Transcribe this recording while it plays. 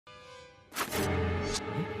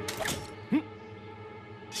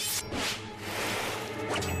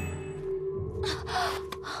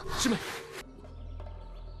师妹，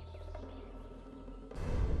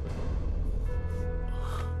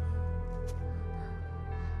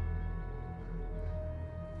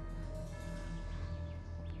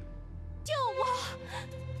救我！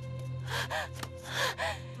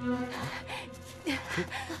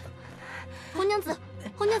红娘子，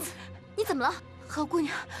红娘子，你怎么了？何姑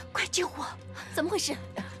娘，快救我！怎么回事？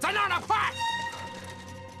在那儿呢，快！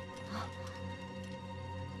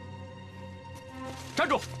站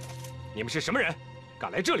住！你们是什么人？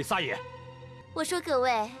敢来这里撒野？我说各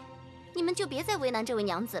位，你们就别再为难这位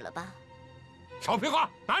娘子了吧。少废话，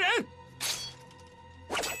拿人！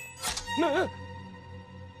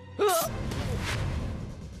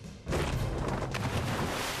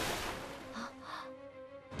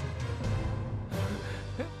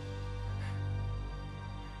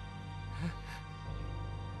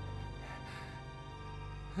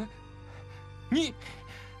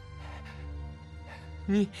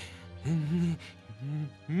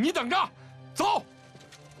你等着，走！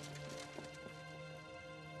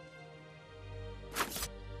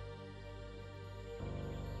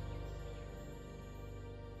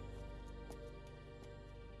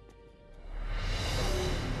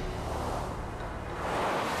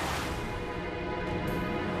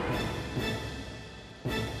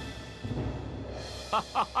哈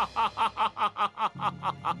哈哈哈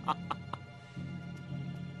哈哈！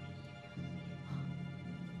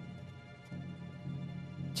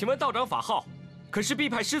请问道长法号，可是 B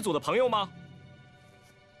派师祖的朋友吗？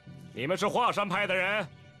你们是华山派的人？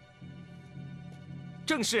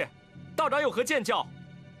正是。道长有何见教？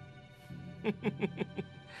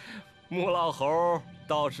穆老猴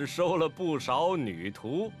倒是收了不少女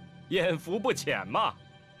徒，眼福不浅嘛！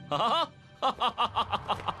啊！哈哈哈哈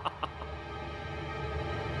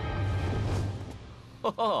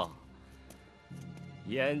哈哈！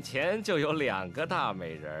眼前就有2个大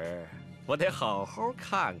美人儿。我得好好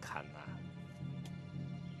看看呐！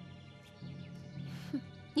哼，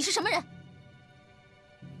你是什么人？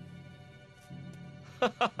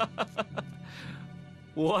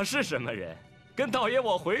我是什么人？跟道爷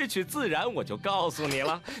我回去，自然我就告诉你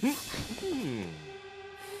了。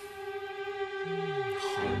好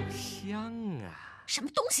香啊！什么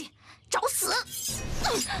东西？找死！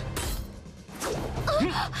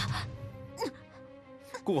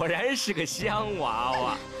果然是个香娃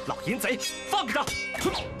娃，老淫贼，放开他！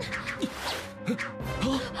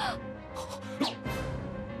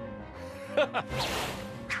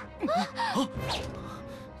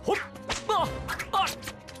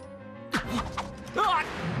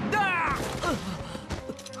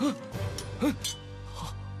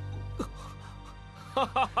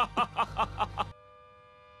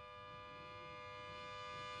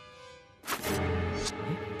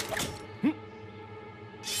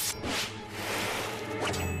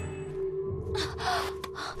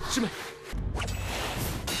师妹，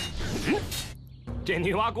这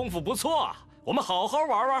女娲功夫不错啊，我们好好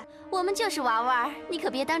玩玩。我们就是玩玩，你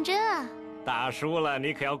可别当真啊！打输了，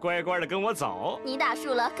你可要乖乖的跟我走。你打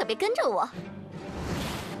输了，可别跟着我。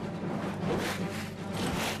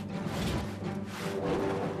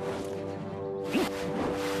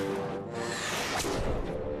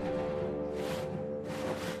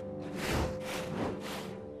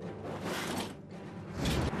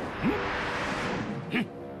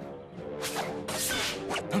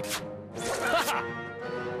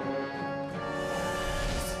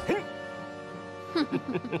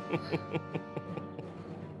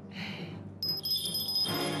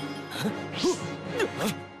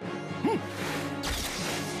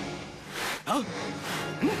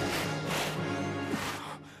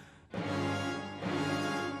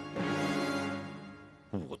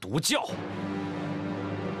五毒教。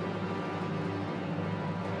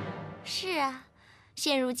是啊，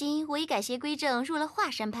现如今我已改邪归正，入了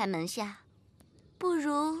华山派门下。不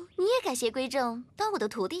如你也改邪归正，当我的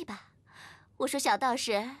徒弟吧。我说小道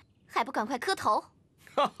士，还不赶快磕头！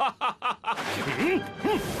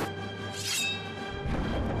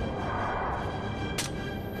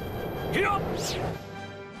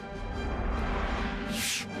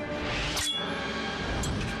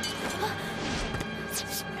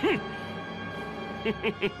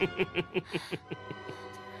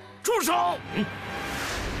住手！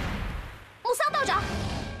木桑道长，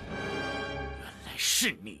原来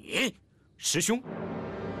是你，师兄。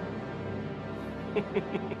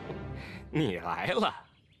你来了，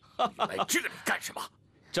来这里干什么？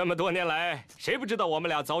这么多年来，谁不知道我们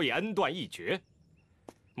俩早已恩断义绝？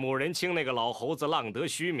穆仁清那个老猴子浪得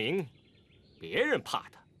虚名，别人怕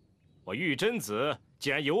他，我玉真子既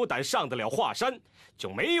然有胆上得了华山，就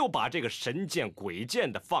没有把这个神剑鬼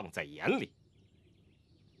剑的放在眼里。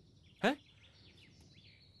哎，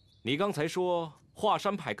你刚才说华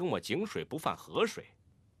山派跟我井水不犯河水，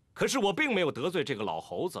可是我并没有得罪这个老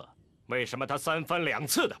猴子，为什么他3番2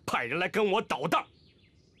次的派人来跟我捣蛋？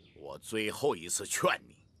我最后一次劝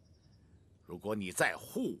你，如果你再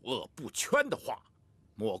护恶不圈的话，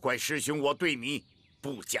莫怪师兄我对你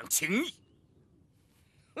不讲情义。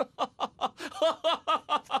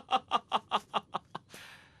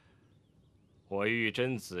我玉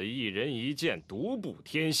真子一人一剑独步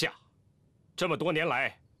天下，这么多年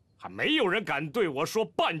来，还没有人敢对我说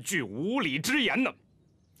半句无理之言呢。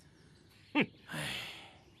哼！唉，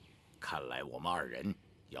看来我们2人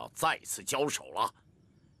要再次交手了。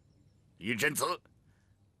玉真子，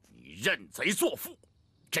你认贼作父，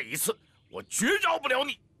这一次我绝饶不了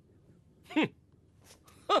你。哼！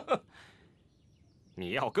呵呵。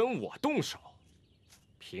你要跟我动手，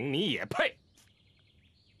凭你也配？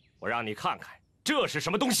我让你看看这是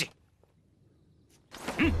什么东西。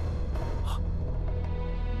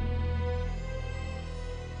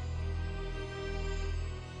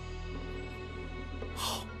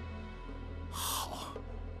好，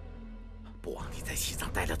不枉你在西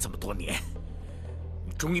藏待了这么多年，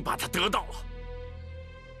你终于把它得到了。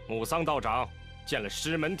木桑道长见了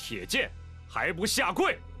师门铁剑，还不下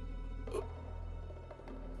跪？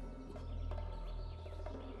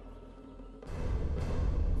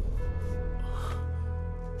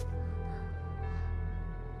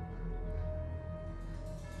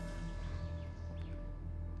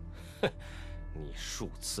你数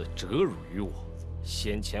次折辱于我，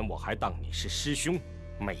先前我还当你是师兄，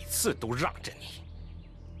每次都让着你。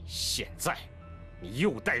现在，你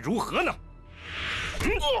又待如何呢？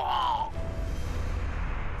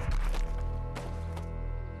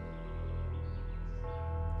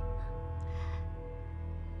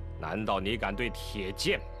难道你敢对铁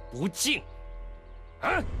剑不敬？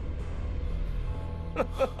啊！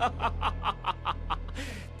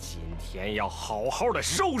今天要好好的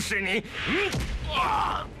收拾你！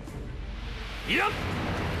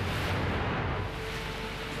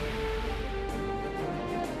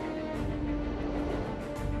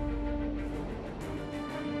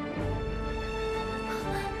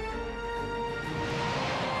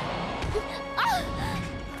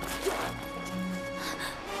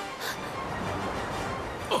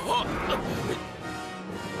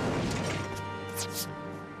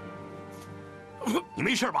你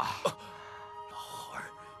没事吧？老猴儿，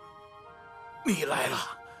你来了。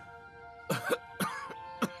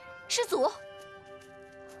师祖，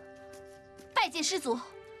拜见师祖。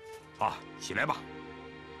啊，起来吧。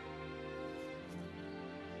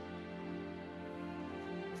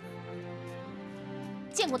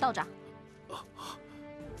见过道长。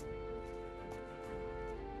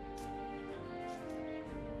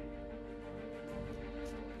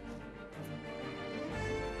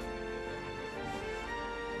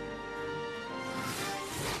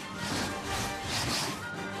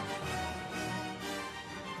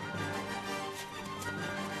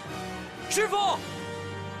师傅。